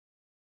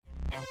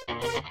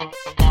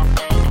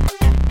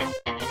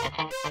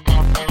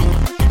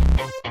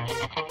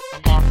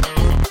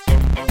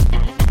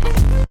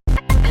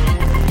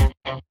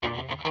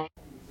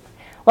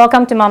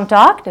Welcome to Mom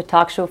Talk, the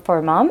talk show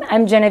for mom.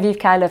 I'm Genevieve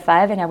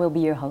Kyle-Lefebvre and I will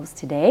be your host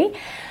today.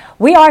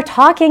 We are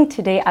talking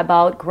today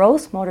about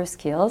gross motor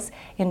skills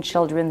in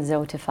children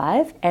 0 to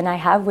 5, and I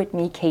have with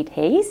me Kate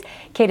Heays.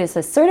 Kate is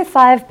a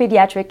certified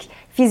pediatric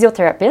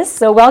physiotherapist.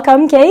 So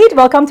welcome, Kate.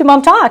 Welcome to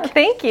Mom Talk.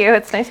 Thank you.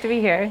 It's nice to be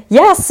here.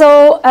 Yeah,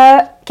 so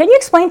can you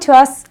explain to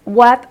us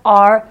what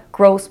are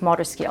gross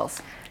motor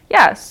skills?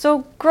 Yeah,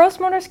 so gross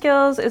motor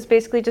skills is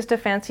basically just a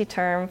fancy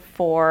term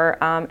for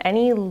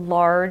any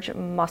large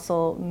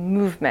muscle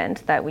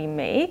movement that we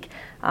make.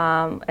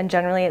 And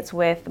generally it's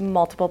with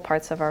multiple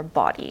parts of our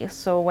body.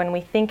 So when we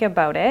think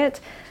about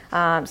it,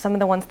 some of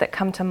the ones that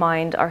come to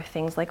mind are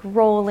things like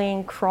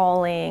rolling,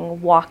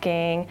 crawling,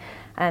 walking,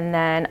 and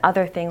then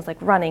other things like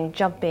running,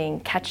 jumping,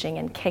 catching,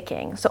 and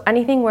kicking. So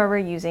anything where we're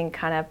using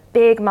kind of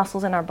big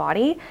muscles in our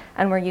body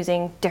and we're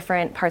using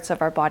different parts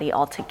of our body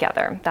all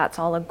together. That's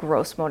all a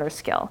gross motor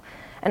skill.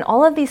 And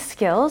all of these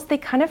skills, they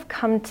kind of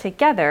come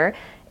together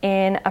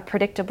in a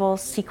predictable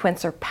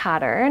sequence or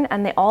pattern,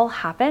 and they all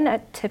happen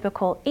at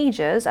typical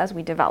ages as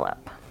we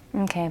develop.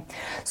 Okay,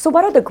 so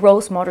what are the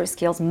gross motor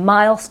skills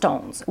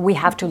milestones we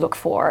have to look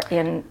for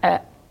in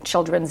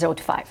children 0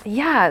 to 5?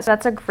 Yeah,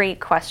 that's a great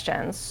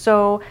question.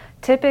 So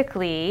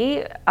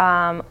typically,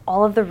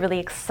 all of the really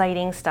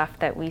exciting stuff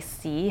that we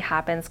see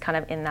happens kind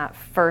of in that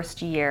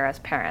first year as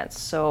parents.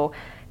 So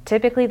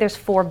typically there's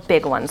 4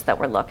 big ones that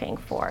we're looking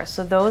for.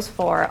 So those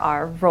 4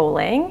 are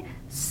rolling,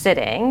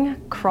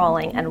 sitting,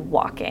 crawling, and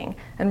walking.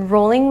 And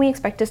rolling, we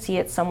expect to see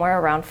it somewhere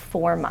around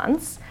 4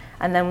 months.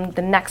 And then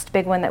the next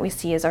big one that we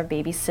see is our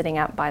babies sitting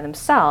up by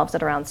themselves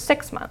at around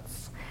 6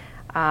 months.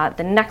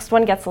 The next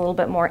one gets a little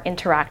bit more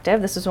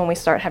interactive. This is when we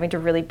start having to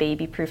really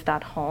baby-proof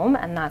that home,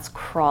 and that's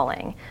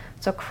crawling.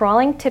 So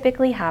crawling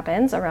typically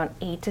happens around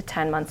 8 to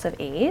 10 months of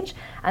age,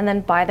 and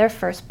then by their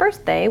first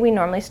birthday, we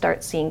normally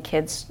start seeing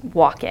kids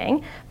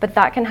walking, but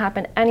that can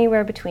happen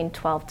anywhere between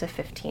 12 to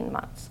 15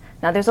 months.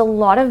 Now there's a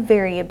lot of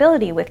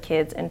variability with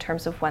kids in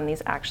terms of when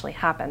these actually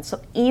happen.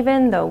 So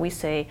even though we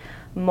say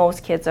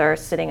most kids are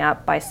sitting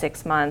up by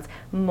 6 months,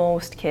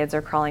 most kids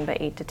are crawling by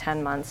 8 to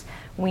 10 months,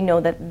 we know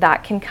that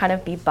that can kind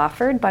of be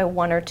buffered by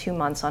 1 or 2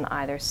 months on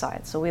either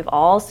side. So we've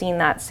all seen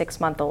that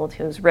 6-month-old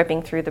who's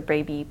ripping through the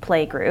baby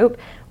play group,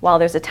 while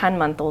there's a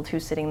 10-month-old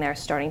who's sitting there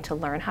starting to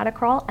learn how to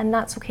crawl, and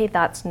that's okay,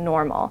 that's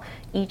normal.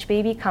 Each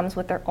baby comes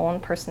with their own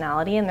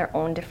personality and their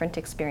own different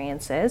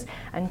experiences,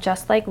 and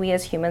just like we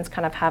as humans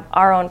kind of have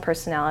our own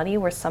personality,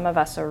 where some of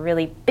us are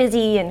really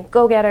busy and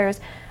go-getters,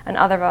 and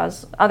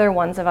other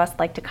ones of us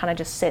like to kind of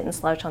just sit and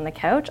slouch on the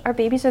couch, our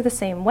babies are the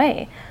same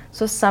way.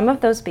 So some of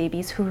those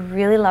babies who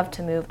really love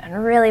to move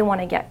and really want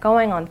to get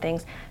going on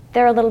things,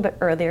 they're a little bit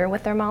earlier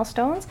with their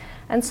milestones.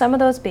 And some of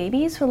those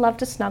babies who love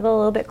to snuggle a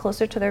little bit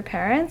closer to their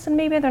parents, and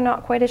maybe they're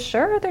not quite as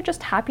sure, they're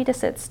just happy to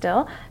sit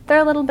still,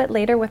 they're a little bit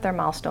later with their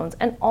milestones,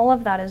 and all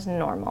of that is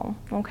normal,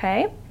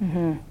 okay?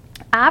 Mm-hmm.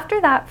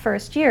 After that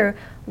first year,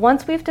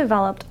 once we've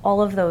developed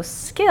all of those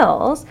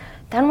skills,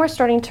 then we're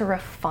starting to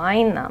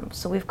refine them.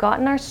 So we've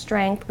gotten our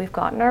strength, we've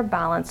gotten our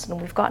balance,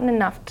 and we've gotten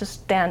enough to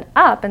stand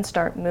up and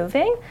start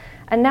moving.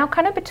 And now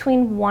kind of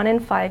between 1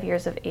 and 5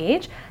 years of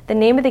age, the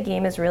name of the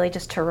game is really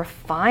just to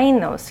refine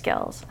those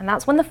skills. And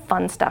that's when the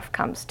fun stuff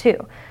comes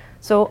too.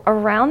 So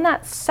around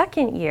that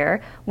second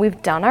year,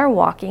 we've done our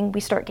walking, we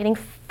start getting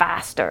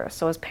faster.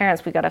 So as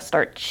parents, we gotta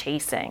start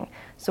chasing.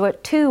 So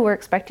at 2, we're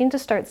expecting to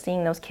start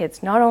seeing those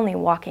kids not only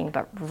walking,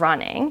 but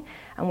running.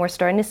 And we're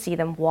starting to see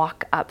them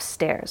walk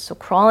upstairs. So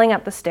crawling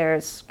up the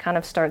stairs kind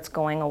of starts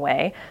going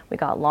away. We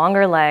got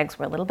longer legs,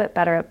 we're a little bit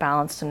better at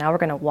balance, so now we're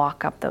gonna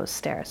walk up those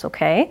stairs,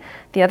 okay?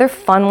 The other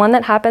fun one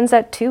that happens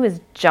at 2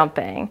 is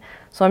jumping.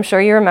 So I'm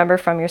sure you remember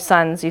from your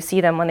sons, you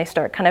see them when they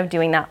start kind of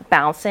doing that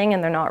bouncing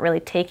and they're not really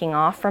taking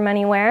off from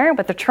anywhere,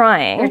 but they're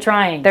trying. They're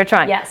trying. They're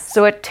trying. Yes.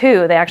 So at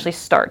 2, they actually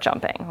start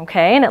jumping,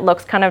 okay? And it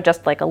looks kind of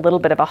just like a little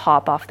bit of a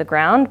hop off the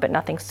ground, but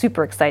nothing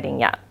super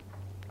exciting yet.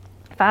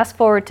 Fast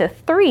forward to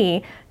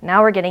 3,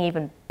 now we're getting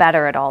even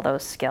better at all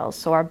those skills.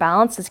 So our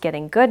balance is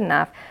getting good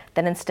enough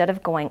that instead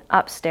of going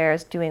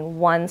upstairs, doing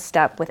 1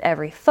 step with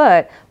every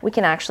foot, we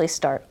can actually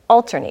start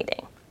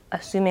alternating,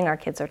 assuming our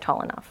kids are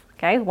tall enough.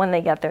 Okay, when they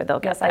get there, they'll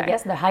get there. I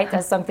guess the height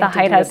has something to do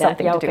with it. The height has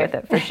something to do with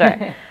it, for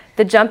sure.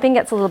 The jumping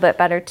gets a little bit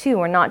better too.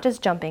 We're not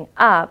just jumping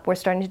up, we're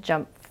starting to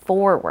jump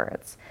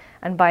forwards.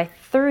 And by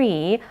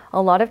 3,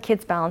 a lot of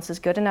kids' balance is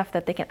good enough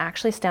that they can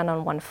actually stand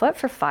on 1 foot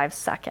for 5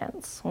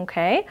 seconds,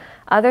 okay?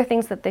 Other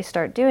things that they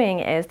start doing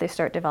is they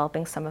start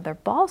developing some of their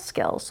ball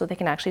skills, so they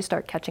can actually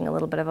start catching a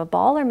little bit of a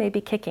ball or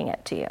maybe kicking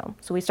it to you.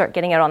 So we start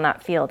getting out on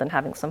that field and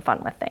having some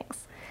fun with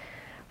things.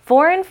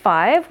 4 and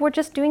 5, we're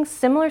just doing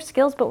similar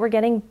skills, but we're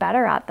getting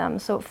better at them.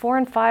 So at 4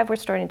 and 5, we're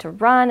starting to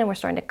run and we're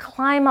starting to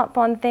climb up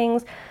on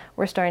things.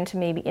 We're starting to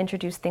maybe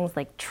introduce things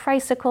like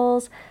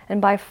tricycles.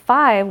 And by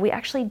 5, we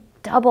actually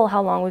double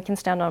how long we can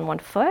stand on 1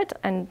 foot.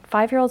 And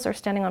 5-year-olds are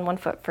standing on 1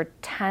 foot for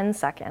 10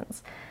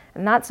 seconds.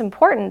 And that's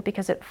important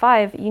because at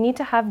 5, you need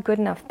to have good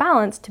enough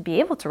balance to be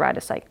able to ride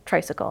a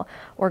tricycle,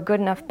 or good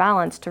enough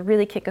balance to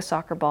really kick a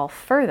soccer ball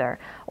further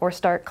or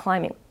start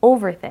climbing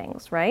over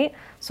things, right?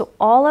 So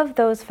all of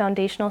those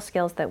foundational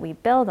skills that we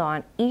build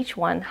on, each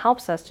one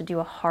helps us to do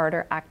a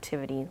harder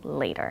activity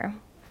later.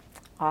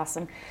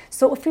 Awesome.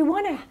 So if we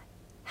want to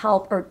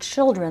help our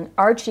children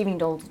are achieving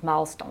those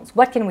milestones,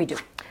 what can we do?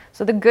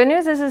 So the good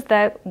news is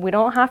that we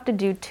don't have to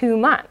do too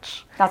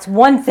much. That's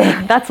one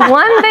thing. That's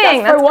one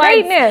thing. That's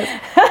great once.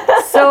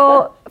 news.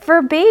 So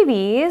for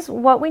babies,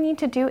 what we need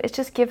to do is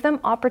just give them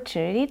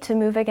opportunity to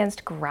move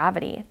against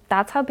gravity.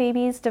 That's how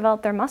babies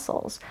develop their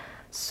muscles.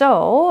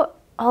 So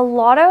a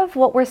lot of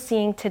what we're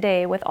seeing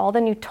today with all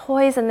the new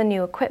toys and the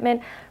new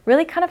equipment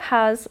really kind of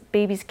has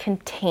babies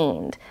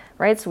contained,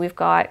 right? So we've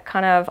got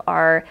kind of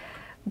our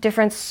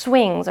different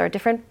swings, or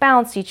different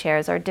bouncy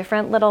chairs, or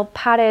different little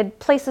padded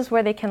places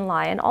where they can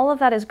lie. And all of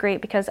that is great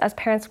because as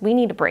parents, we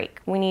need a break.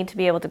 We need to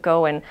be able to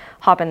go and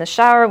hop in the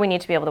shower. We need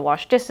to be able to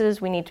wash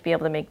dishes. We need to be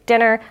able to make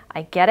dinner.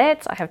 I get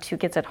it. I have 2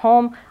 kids at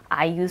home.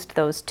 I used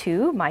those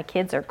too. My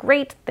kids are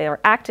great. They are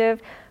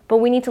active, but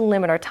we need to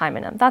limit our time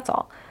in them. That's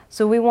all.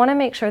 So we want to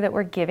make sure that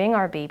we're giving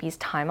our babies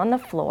time on the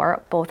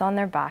floor, both on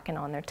their back and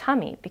on their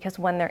tummy, because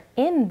when they're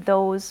in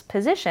those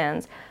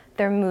positions,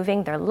 they're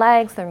moving their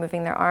legs, they're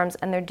moving their arms,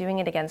 and they're doing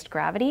it against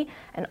gravity.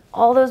 And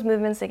all those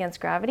movements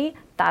against gravity,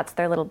 that's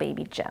their little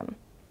baby gym.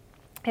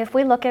 If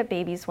we look at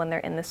babies when they're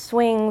in the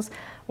swings,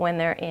 when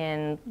they're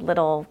in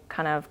little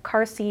kind of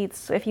car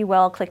seats, if you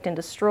will, clicked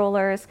into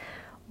strollers,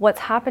 what's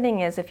happening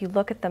is if you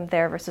look at them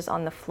there versus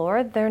on the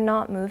floor, they're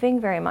not moving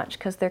very much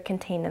because they're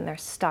contained and they're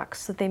stuck.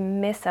 So they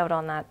miss out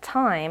on that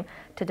time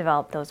to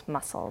develop those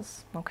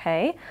muscles,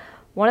 okay?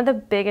 One of the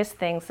biggest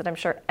things that I'm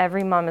sure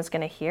every mom is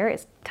going to hear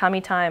is tummy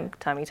time,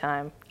 tummy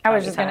time. I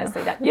was just going to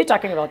say that. You're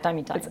talking about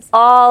tummy time. It's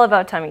all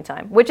about tummy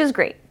time, which is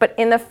great. But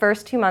in the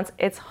first 2 months,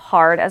 it's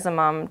hard as a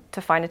mom to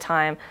find a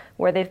time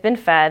where they've been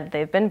fed,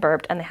 they've been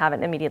burped, and they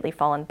haven't immediately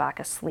fallen back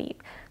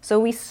asleep. So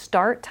we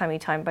start tummy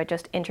time by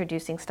just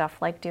introducing stuff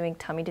like doing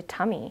tummy to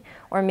tummy,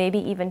 or maybe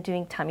even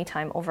doing tummy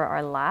time over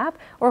our lap,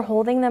 or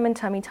holding them in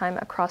tummy time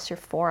across your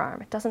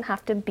forearm. It doesn't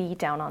have to be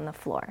down on the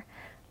floor.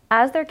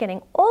 As they're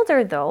getting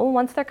older though,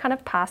 once they're kind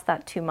of past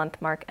that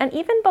 2-month mark, and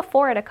even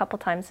before it a couple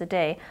times a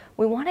day,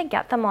 we want to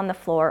get them on the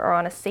floor or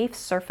on a safe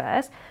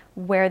surface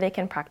where they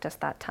can practice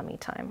that tummy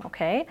time,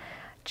 okay?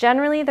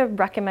 Generally, the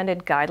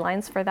recommended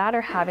guidelines for that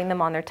are having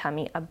them on their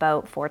tummy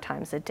about 4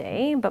 times a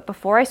day. But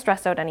before I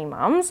stress out any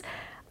moms,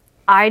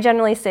 I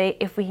generally say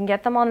if we can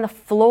get them on the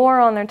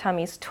floor on their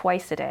tummies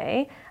twice a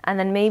day, and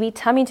then maybe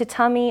tummy to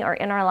tummy or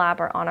in our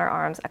lap or on our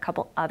arms a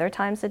couple other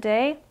times a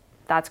day,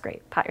 that's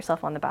great. Pat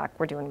yourself on the back.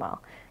 We're doing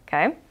well.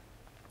 Okay.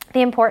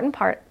 The important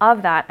part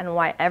of that, and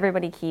why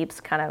everybody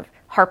keeps kind of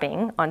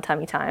harping on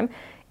tummy time,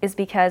 is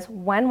because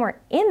when we're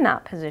in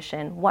that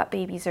position, what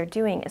babies are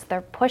doing is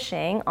they're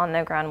pushing on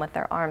the ground with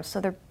their arms.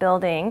 So they're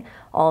building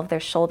all of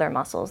their shoulder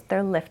muscles.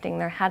 They're lifting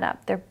their head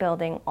up. They're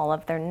building all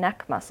of their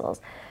neck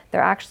muscles.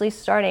 They're actually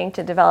starting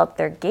to develop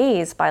their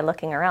gaze by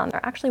looking around.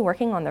 They're actually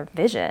working on their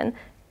vision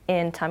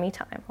in tummy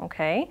time,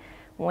 okay?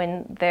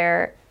 When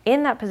they're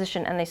in that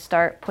position and they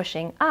start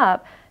pushing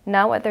up,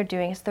 now what they're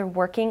doing is they're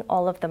working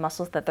all of the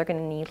muscles that they're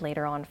going to need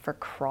later on for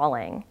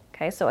crawling.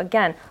 Okay, so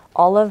again,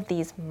 all of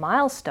these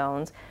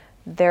milestones,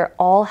 they're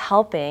all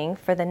helping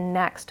for the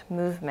next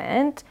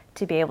movement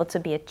to be able to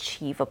be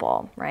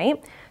achievable,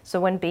 right? So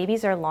when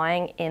babies are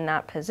lying in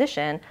that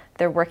position,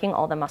 they're working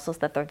all the muscles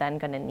that they're then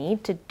going to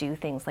need to do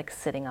things like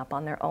sitting up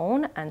on their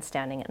own and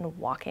standing and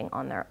walking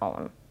on their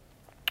own.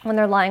 When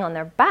they're lying on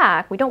their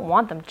back, we don't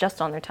want them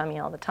just on their tummy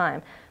all the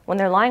time. When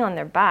they're lying on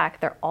their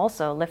back, they're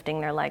also lifting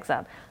their legs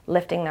up,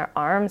 lifting their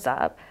arms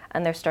up,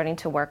 and they're starting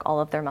to work all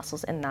of their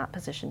muscles in that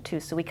position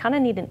too. So we kind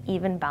of need an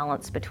even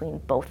balance between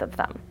both of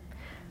them.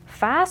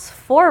 Fast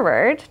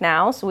forward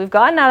now, so we've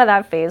gotten out of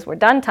that phase, we're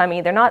done tummy,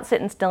 they're not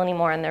sitting still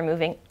anymore and they're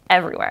moving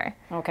everywhere.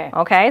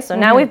 Okay, so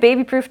now we've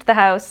baby-proofed the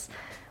house,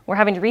 we're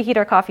having to reheat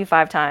our coffee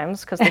 5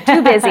 times because they're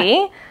too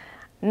busy.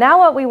 Now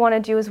what we want to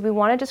do is we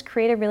want to just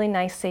create a really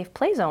nice safe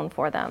play zone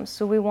for them.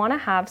 So we want to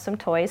have some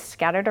toys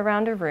scattered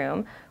around a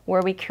room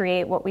where we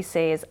create what we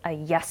say is a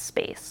yes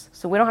space.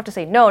 So we don't have to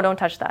say, no, don't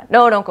touch that.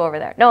 No, don't go over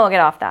there. No,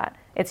 get off that.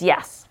 It's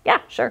yes. Yeah,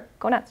 sure,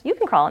 go nuts. You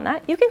can crawl on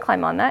that. You can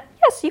climb on that.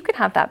 Yes, you can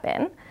have that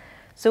bin.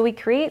 So we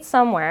create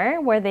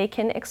somewhere where they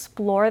can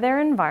explore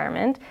their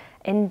environment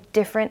in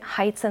different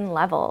heights and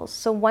levels.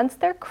 So once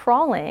they're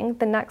crawling,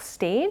 the next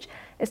stage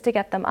is to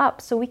get them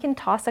up. So we can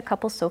toss a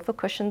couple sofa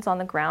cushions on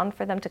the ground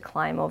for them to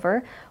climb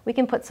over. We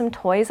can put some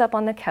toys up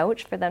on the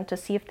couch for them to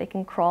see if they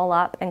can crawl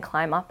up and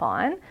climb up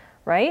on,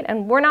 right?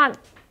 And we're not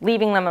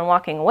leaving them and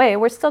walking away.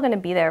 We're still going to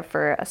be there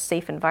for a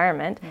safe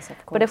environment. Yes,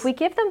 of course. But if we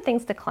give them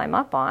things to climb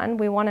up on,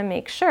 we want to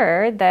make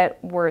sure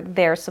that we're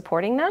there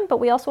supporting them, but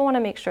we also want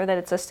to make sure that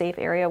it's a safe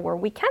area where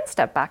we can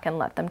step back and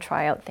let them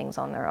try out things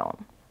on their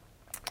own.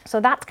 So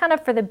that's kind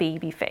of for the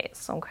baby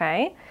phase,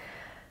 okay?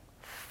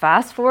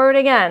 Fast forward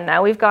again,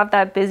 now we've got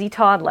that busy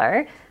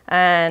toddler,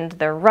 and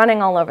they're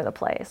running all over the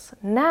place.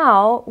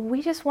 Now,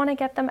 we just want to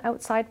get them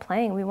outside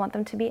playing. We want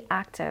them to be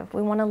active.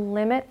 We want to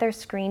limit their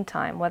screen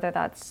time, whether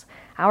that's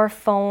our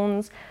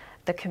phones,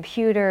 the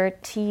computer,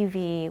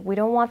 TV. We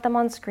don't want them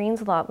on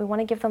screens a lot. We want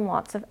to give them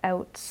lots of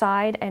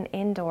outside and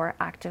indoor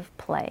active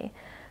play.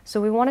 So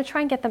we want to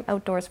try and get them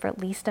outdoors for at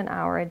least an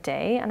hour a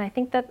day. And I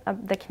think that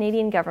the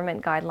Canadian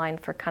government guideline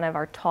for kind of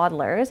our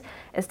toddlers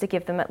is to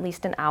give them at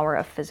least an hour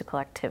of physical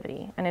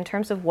activity. And in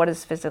terms of what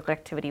is physical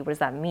activity, what does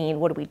that mean?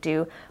 What do we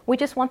do? We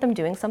just want them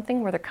doing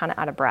something where they're kind of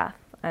out of breath.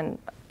 And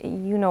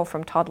you know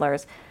from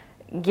toddlers,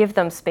 give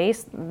them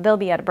space, they'll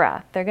be out of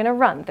breath. They're going to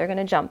run, they're going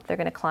to jump, they're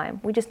going to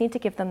climb. We just need to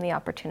give them the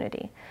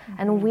opportunity.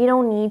 And we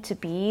don't need to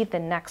be the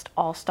next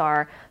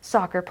all-star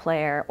soccer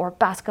player or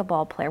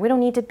basketball player. We don't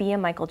need to be a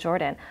Michael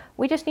Jordan.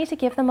 We just need to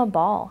give them a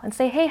ball and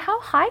say, hey, how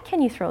high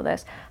can you throw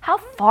this? How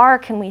far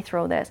can we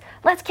throw this?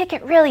 Let's kick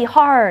it really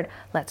hard.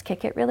 Let's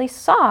kick it really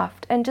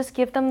soft. And just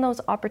give them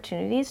those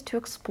opportunities to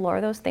explore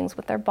those things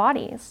with their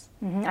bodies.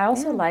 I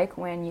also like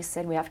when you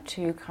said we have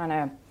to kind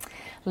of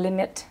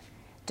limit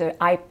the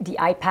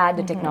iPad,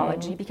 the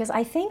technology, because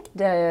I think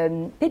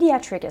the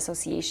Pediatric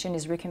Association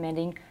is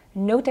recommending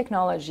no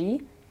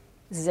technology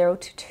 0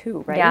 to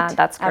 2, right? Yeah,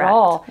 that's correct. At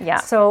all. Yeah.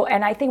 So,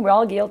 and I think we're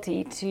all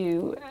guilty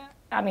to,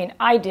 I mean,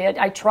 I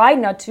tried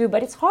not to,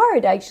 but it's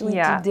hard actually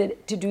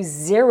to do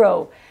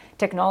zero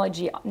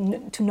technology,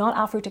 to not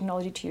offer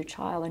technology to your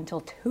child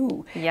until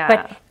 2. Yeah.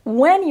 But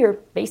when you're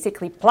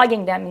basically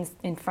plugging them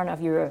in front of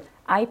your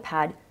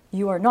iPad,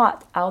 you are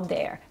not out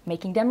there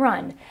making them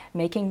run,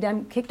 making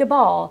them kick the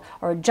ball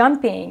or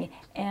jumping,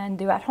 and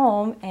they're at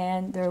home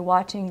and they're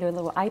watching their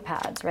little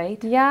iPads,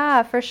 right?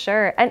 Yeah, for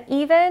sure. And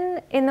even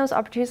in those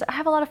opportunities, I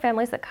have a lot of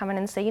families that come in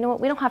and say, you know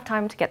what, we don't have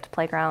time to get to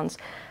playgrounds.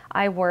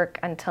 I work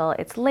until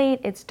it's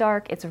late, it's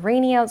dark, it's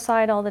rainy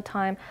outside all the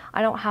time.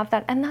 I don't have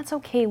that, and that's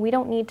okay. We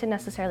don't need to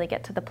necessarily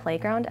get to the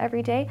playground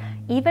every day.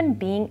 Even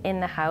being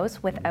in the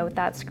house without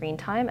that screen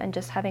time and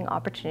just having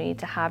opportunity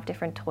to have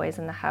different toys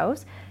in the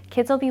house,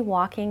 kids will be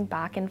walking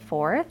back and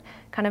forth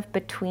kind of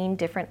between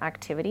different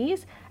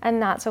activities,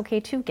 and that's okay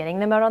too. Getting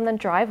them out on the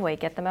driveway,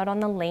 get them out on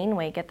the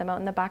laneway, get them out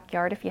in the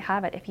backyard if you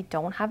have it. If you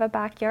don't have a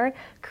backyard,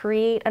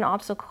 create an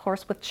obstacle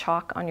course with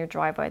chalk on your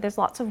driveway. There's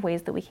lots of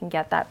ways that we can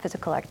get that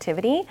physical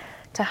activity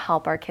to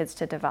help our kids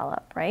to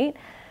develop, right?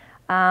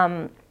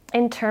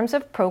 In terms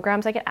of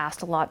programs, I get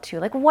asked a lot too,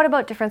 like, what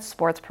about different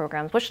sports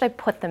programs? What should I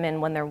put them in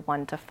when they're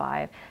 1 to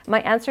 5? My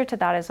answer to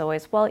that is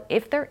always, well,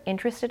 if they're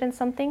interested in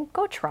something,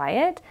 go try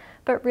it.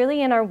 But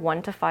really in our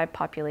 1 to 5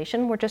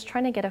 population, we're just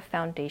trying to get a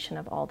foundation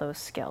of all those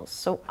skills.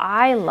 So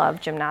I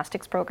love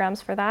gymnastics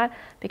programs for that,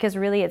 because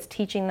really it's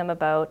teaching them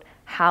about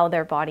how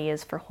their body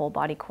is for whole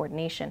body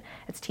coordination.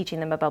 It's teaching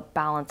them about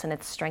balance, and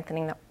it's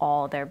strengthening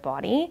all their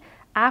body.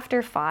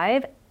 After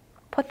 5,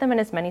 put them in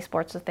as many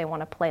sports as they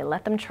want to play.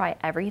 Let them try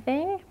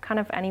everything, kind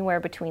of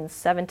anywhere between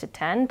 7 to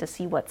 10 to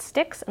see what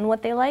sticks and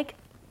what they like,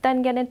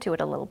 then get into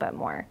it a little bit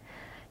more.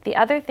 The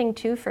other thing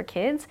too for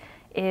kids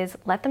is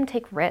let them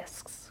take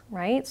risks,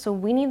 right? So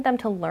we need them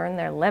to learn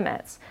their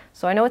limits.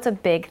 So I know it's a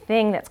big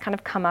thing that's kind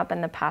of come up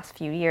in the past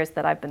few years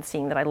that I've been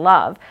seeing that I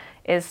love,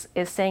 is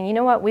saying, you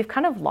know what, we've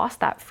kind of lost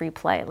that free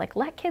play. Like,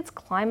 let kids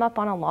climb up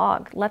on a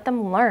log. Let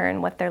them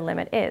learn what their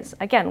limit is.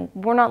 Again,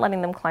 we're not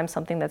letting them climb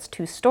something that's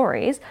 2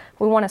 stories.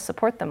 We want to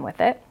support them with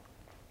it,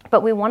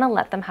 but we want to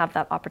let them have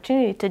that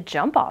opportunity to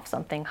jump off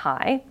something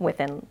high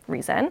within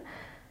reason,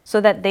 so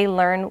that they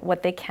learn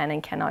what they can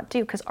and cannot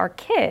do. Because our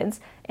kids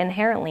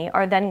inherently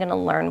are then going to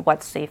learn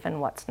what's safe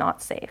and what's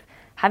not safe.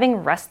 Having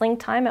wrestling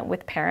time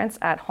with parents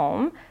at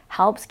home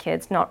helps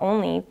kids not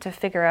only to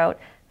figure out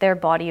their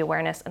body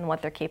awareness and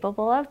what they're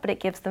capable of, but it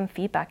gives them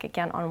feedback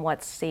again on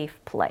what's safe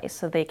play,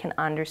 so they can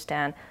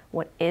understand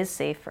what is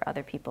safe for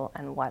other people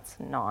and what's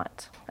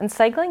not. And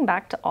cycling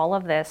back to all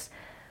of this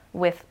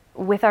with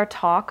our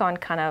talk on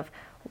kind of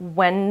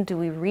when do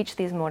we reach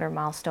these motor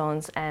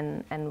milestones,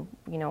 and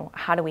you know,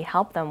 how do we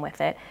help them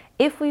with it?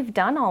 If we've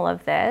done all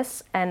of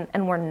this and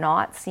we're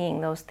not seeing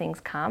those things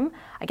come,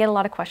 I get a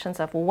lot of questions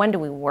of, well, when do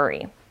we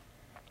worry?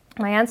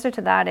 My answer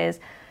to that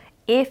is,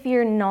 if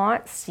you're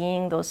not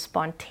seeing those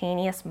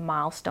spontaneous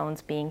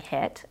milestones being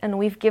hit, and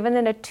we've given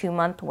it a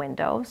 2-month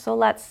window, so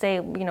let's say,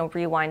 you know,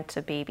 rewind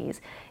to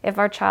babies. If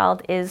our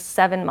child is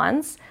 7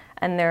 months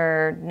and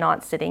they're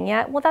not sitting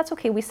yet, well, that's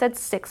okay. We said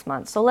 6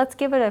 months, so let's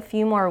give it a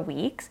few more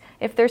weeks.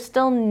 If they're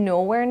still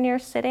nowhere near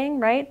sitting,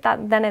 right,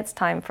 then it's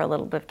time for a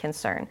little bit of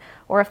concern.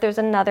 Or if there's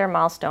another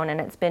milestone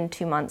and it's been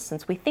 2 months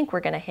since we think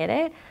we're going to hit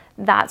it,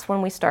 that's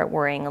when we start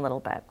worrying a little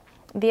bit.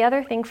 The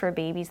other thing for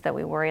babies that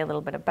we worry a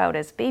little bit about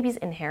is babies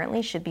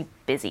inherently should be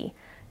busy.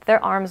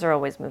 Their arms are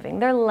always moving,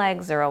 their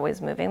legs are always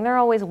moving, they're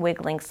always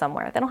wiggling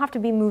somewhere. They don't have to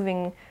be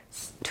moving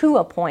to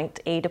a point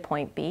A to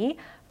point B,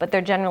 but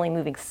they're generally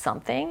moving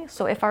something.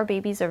 So if our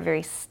babies are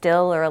very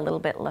still or a little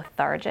bit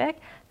lethargic,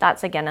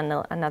 that's again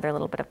another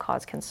little bit of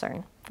cause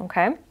concern,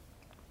 okay?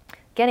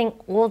 Getting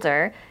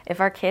older,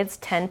 if our kids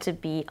tend to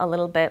be a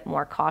little bit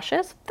more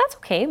cautious, that's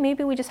okay.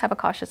 Maybe we just have a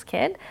cautious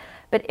kid.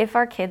 But if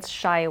our kids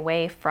shy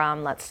away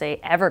from, let's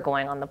say, ever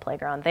going on the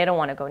playground, they don't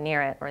want to go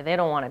near it, or they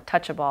don't want to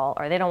touch a ball,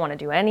 or they don't want to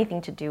do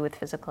anything to do with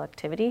physical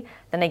activity,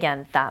 then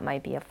again, that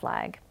might be a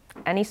flag.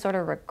 Any sort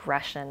of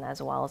regression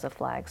as well as a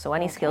flag. So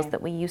any skills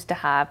that we used to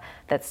have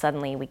that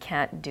suddenly we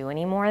can't do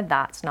anymore,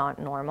 that's not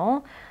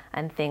normal.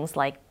 And things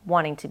like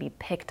wanting to be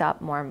picked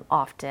up more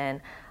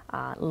often,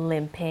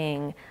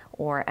 limping,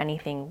 or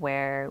anything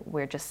where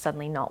we're just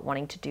suddenly not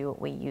wanting to do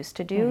what we used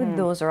to do,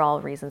 those are all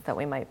reasons that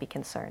we might be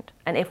concerned.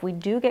 And if we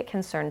do get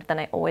concerned, then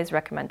I always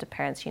recommend to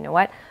parents, you know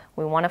what,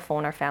 we want to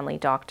phone our family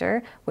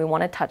doctor, we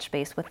want to touch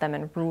base with them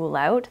and rule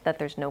out that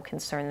there's no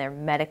concern there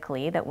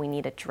medically that we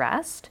need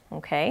addressed,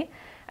 okay?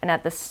 And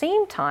at the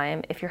same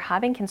time, if you're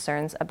having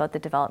concerns about the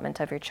development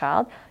of your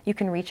child, you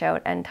can reach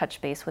out and touch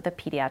base with a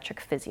pediatric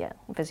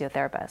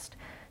physiotherapist.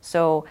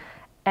 So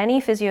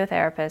any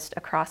physiotherapist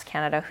across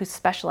Canada who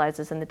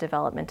specializes in the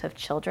development of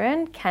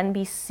children can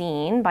be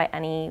seen by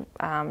any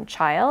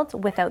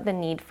child without the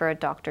need for a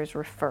doctor's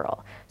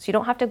referral. So you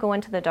don't have to go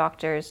into the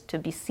doctors to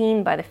be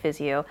seen by the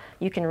physio.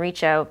 You can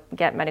reach out,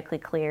 get medically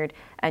cleared,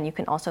 and you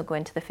can also go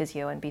into the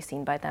physio and be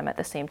seen by them at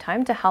the same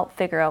time to help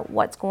figure out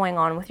what's going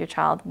on with your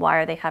child, why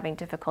are they having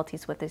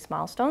difficulties with these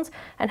milestones,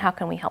 and how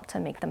can we help to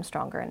make them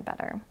stronger and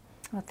better.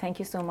 Well, thank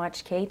you so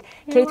much, Kate.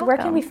 You're Kate, where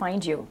can welcome. we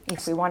find you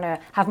if we want to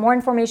have more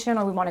information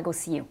or we want to go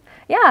see you?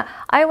 Yeah,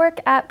 I work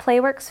at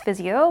Playworks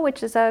Physio,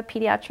 which is a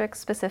pediatric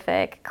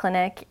specific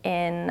clinic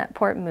in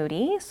Port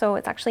Moody. So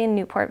it's actually in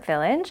Newport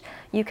Village.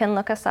 You can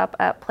look us up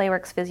at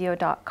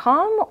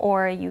playworksphysio.com,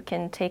 or you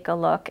can take a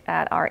look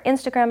at our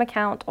Instagram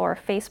account or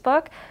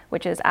Facebook,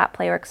 which is at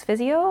Playworks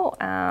Physio,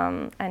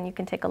 and you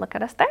can take a look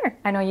at us there.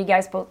 I know you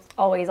guys both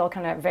always all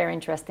kind of very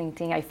interesting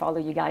thing. I follow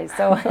you guys.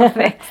 So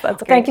Thanks,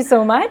 that's great. Thank you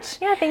so much.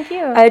 Yeah, thank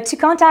you. To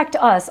contact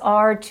us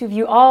or to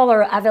view all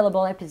our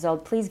available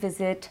episodes, please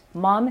visit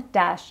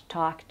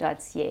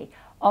mom-talk.ca.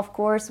 Of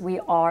course,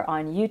 we are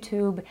on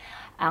YouTube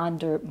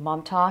under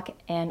Mom Talk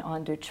and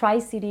under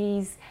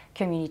Tri-Cities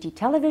Community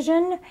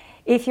Television.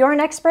 If you're an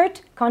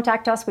expert,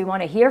 contact us. We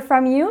want to hear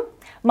from you.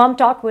 Mom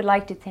Talk would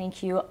like to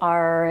thank you,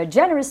 our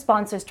generous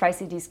sponsors,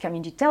 Tri-Cities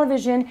Community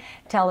Television,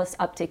 TELUS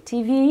Optic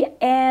TV,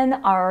 and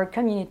our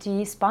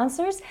community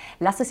sponsors,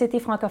 La Société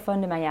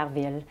Francophone de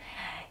Maillardville.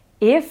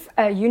 If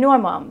you know a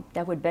mom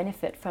that would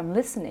benefit from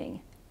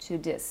listening to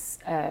this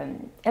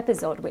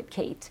episode with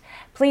Kate,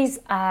 please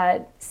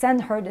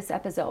send her this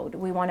episode.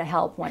 We want to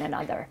help one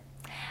another.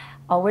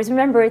 Always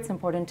remember, it's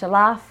important to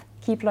laugh,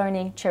 keep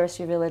learning, cherish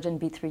your village, and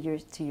be true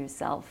to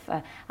yourself.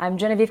 I'm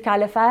Genevieve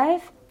Kyle-Lefebvre.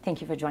 Thank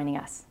you for joining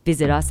us.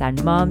 Visit us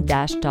at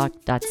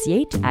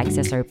mom-talk.ca to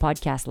access our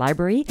podcast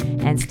library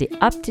and stay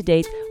up to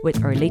date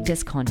with our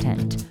latest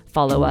content.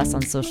 Follow us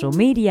on social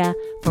media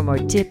for more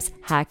tips,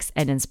 hacks,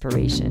 and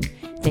inspiration.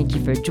 Thank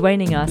you for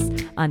joining us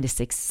on this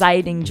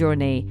exciting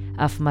journey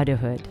of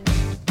motherhood.